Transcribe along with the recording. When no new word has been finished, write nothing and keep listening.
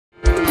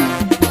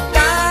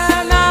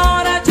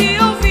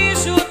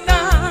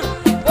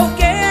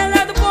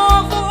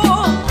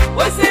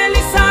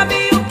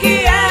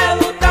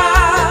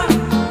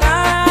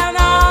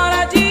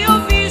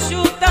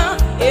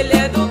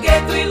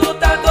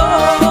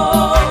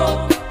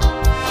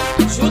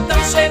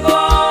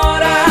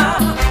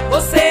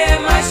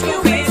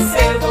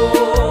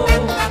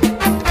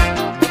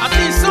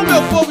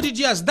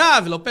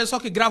Dávila, o pessoal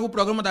que grava o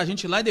programa da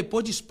gente lá e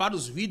depois dispara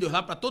os vídeos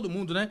lá pra todo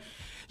mundo, né?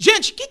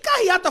 Gente, que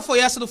carreata foi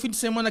essa do fim de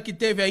semana que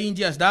teve aí em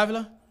Dias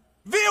Dávila?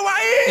 Viu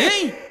aí?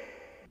 Hein?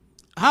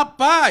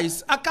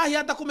 Rapaz, a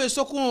carreata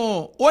começou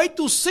com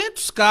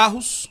 800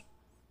 carros.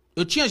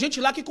 Eu tinha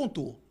gente lá que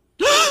contou.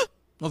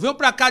 Não venham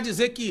pra cá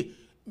dizer que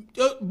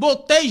eu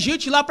botei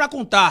gente lá pra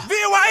contar.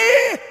 Viu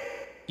aí?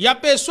 E a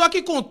pessoa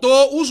que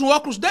contou usa um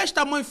óculos desse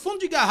tamanho, fundo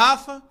de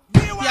garrafa.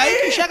 Viu e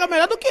aí que chega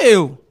melhor do que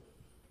eu.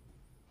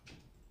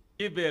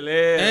 Que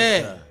beleza.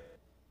 É.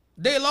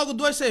 Dei logo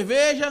 2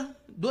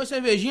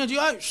 cervejinhas de...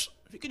 Ah,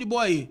 fique de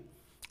boa aí.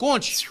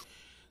 Conte.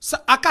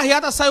 A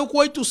carreata saiu com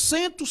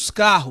 800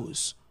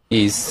 carros.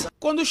 Isso.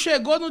 Quando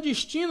chegou no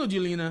destino,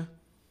 Dilina,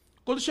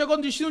 quando chegou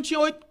no destino tinha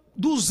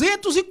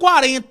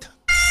 240.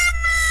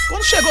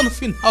 Quando chegou no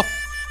final,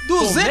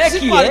 240.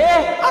 Como é que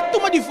é? A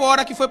turma de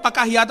fora que foi pra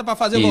carreata pra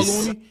fazer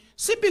volume,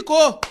 se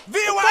picou.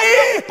 Viu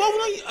aí? O povo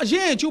não...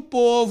 Gente, o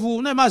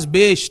povo não é mais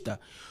besta.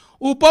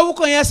 O povo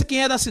conhece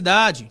quem é da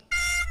cidade.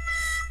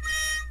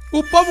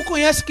 O povo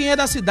conhece quem é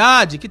da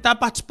cidade, que tá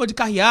participando de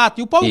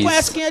carreata. E o povo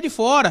conhece quem é de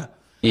fora.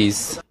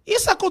 Isso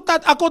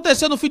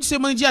Aconteceu no fim de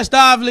semana em Dias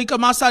Dávila, em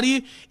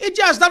Camaçari. E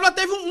Dias Dávila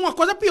teve uma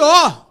coisa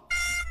pior.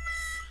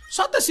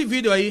 Solta esse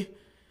vídeo aí.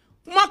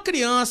 Uma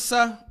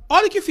criança...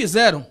 Olha o que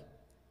fizeram.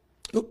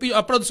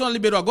 A produção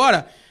liberou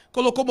agora.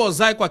 Colocou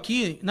mosaico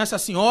aqui nessa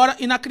senhora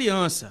e na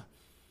criança.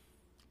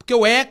 Porque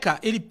o ECA,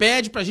 ele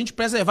pede pra gente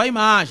preservar a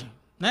imagem,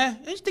 né?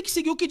 A gente tem que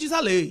seguir o que diz a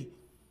lei.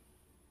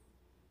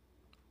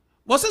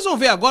 Vocês vão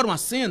ver agora uma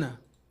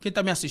cena, quem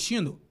tá me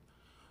assistindo,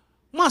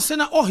 uma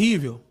cena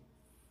horrível.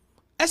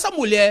 Essa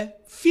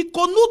mulher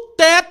ficou no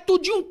teto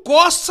de um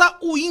Corsa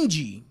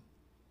Wind.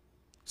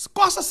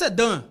 Corsa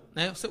sedã,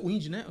 né?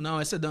 Wind, né? Não,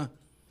 é sedã.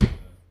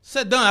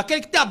 Sedã,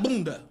 aquele que tem a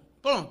bunda.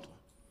 Pronto.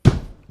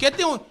 Porque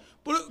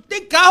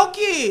tem carro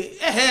que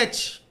é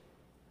hatch.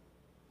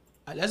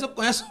 Aliás, eu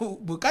conheço um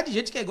bocado de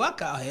gente que é igual a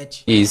carro,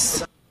 hatch.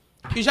 Isso.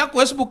 E já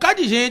conheço um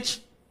bocado de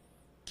gente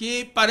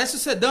que parece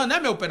sedã, né,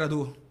 meu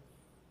operador?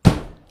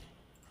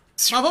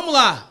 Mas vamos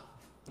lá.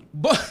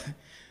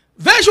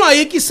 Vejam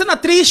aí que cena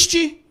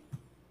triste.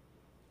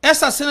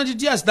 Essa cena de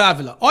Dias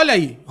Dávila. Olha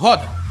aí,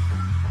 roda.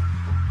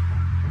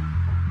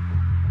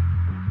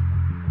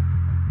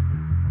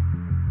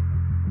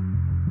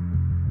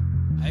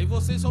 Aí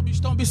vocês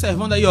estão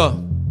observando aí, ó.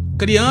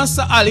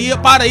 Criança ali,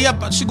 para aí,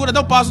 segura,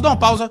 dá uma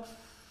pausa.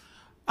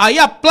 Aí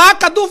a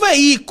placa do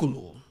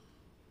veículo.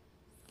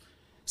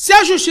 Se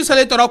a Justiça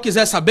Eleitoral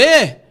quiser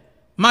saber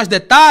mais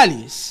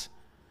detalhes,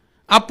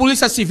 a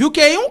Polícia Civil,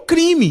 que é um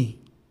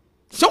crime.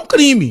 Isso é um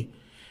crime.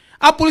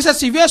 A Polícia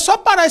Civil é só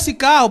parar esse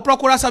carro,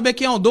 procurar saber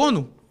quem é o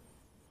dono,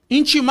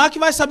 intimar que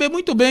vai saber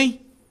muito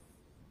bem.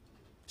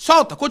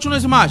 Solta, continua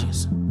as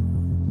imagens.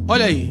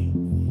 Olha aí.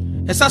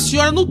 Essa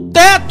senhora no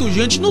teto,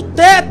 gente, no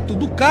teto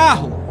do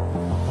carro.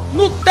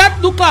 No teto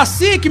do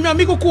Classic, meu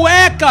amigo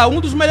Cueca, um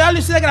dos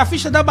melhores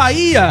cinegrafistas da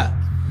Bahia.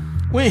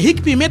 O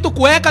Henrique Pimenta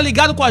Cueca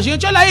ligado com a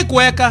gente. Olha aí,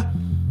 Cueca.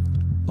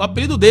 O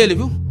apelido dele,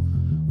 viu?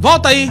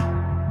 Volta aí.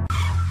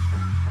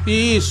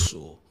 Isso.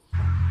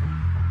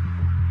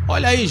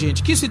 Olha aí,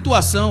 gente, que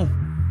situação.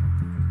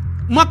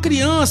 Uma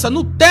criança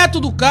no teto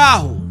do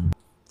carro.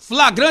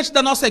 Flagrante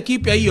da nossa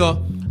equipe aí, ó.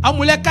 A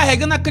mulher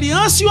carregando a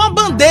criança e uma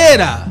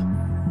bandeira.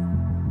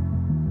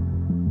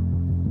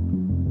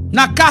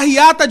 Na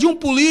carreata de um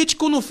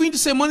político no fim de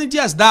semana em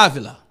Dias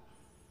Dávila.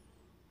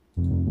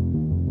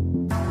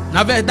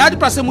 Na verdade,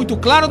 para ser muito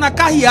claro, na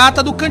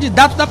carreata do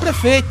candidato da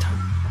prefeita.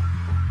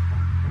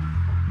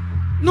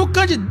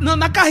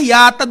 Na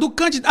carreata do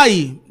candidato...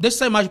 Aí, deixa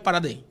essa imagem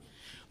parada aí.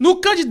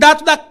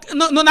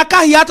 Na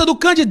carreata do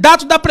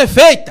candidato da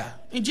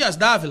prefeita, em Dias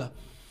Dávila.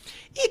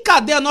 E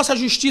cadê a nossa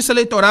justiça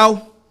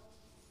eleitoral?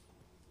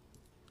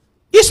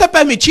 Isso é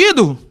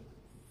permitido?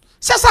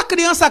 Se essa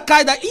criança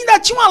cai daí, ainda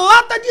tinha uma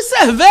lata de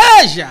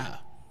cerveja.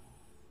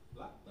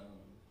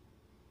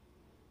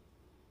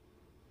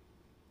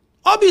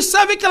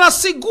 Observe que ela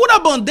segura a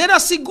bandeira,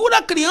 segura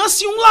a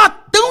criança e um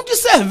latão de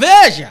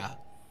cerveja.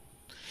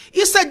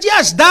 Isso é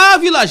Dias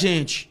Dávila,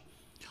 gente.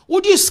 O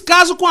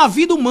descaso com a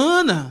vida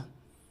humana.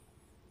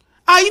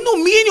 Aí, no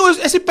mínimo,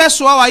 esse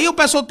pessoal aí, o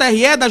pessoal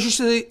TRE da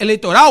Justiça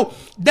Eleitoral,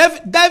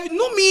 deve,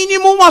 no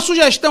mínimo, uma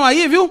sugestão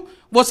aí, viu?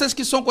 Vocês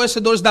que são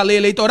conhecedores da lei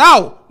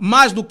eleitoral,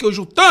 mais do que o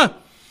Jutan,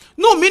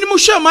 no mínimo,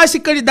 chamar esse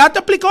candidato e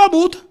aplicar uma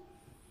multa.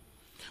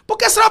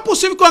 Porque será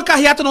possível que uma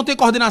carreata não tenha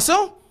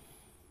coordenação?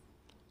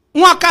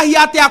 Uma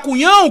carreata é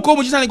acunhão,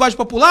 como diz na linguagem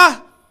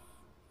popular?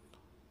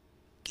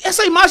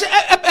 Essa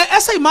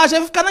imagem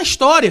vai ficar na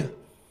história.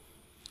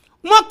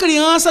 Uma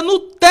criança no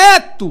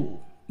teto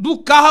do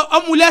carro,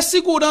 a mulher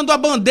segurando a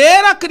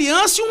bandeira, a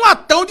criança e um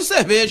latão de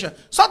cerveja.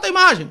 Solta a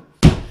imagem.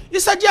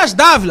 Isso é Dias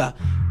Dávila.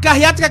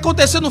 Carreata que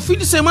aconteceu no fim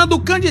de semana do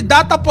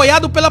candidato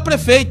apoiado pela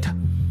prefeita.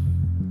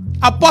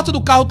 A porta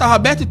do carro estava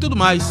aberta e tudo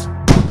mais.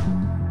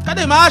 Cadê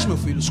a imagem, meu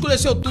filho?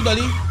 Escureceu tudo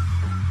ali.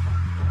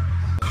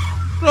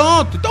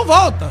 Pronto, então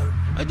volta.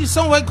 A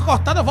edição vai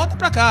cortada, volta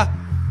pra cá.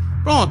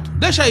 Pronto,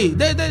 deixa aí.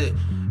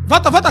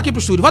 Volta aqui pro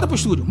estúdio, volta pro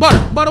estúdio.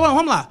 Bora,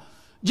 vamos lá.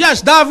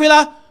 Dias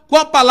Dávila Com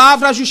a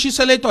palavra, a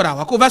Justiça Eleitoral.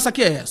 A conversa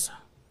aqui é essa.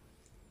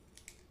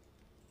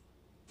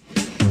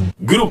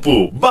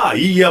 Grupo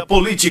Bahia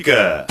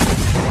Política.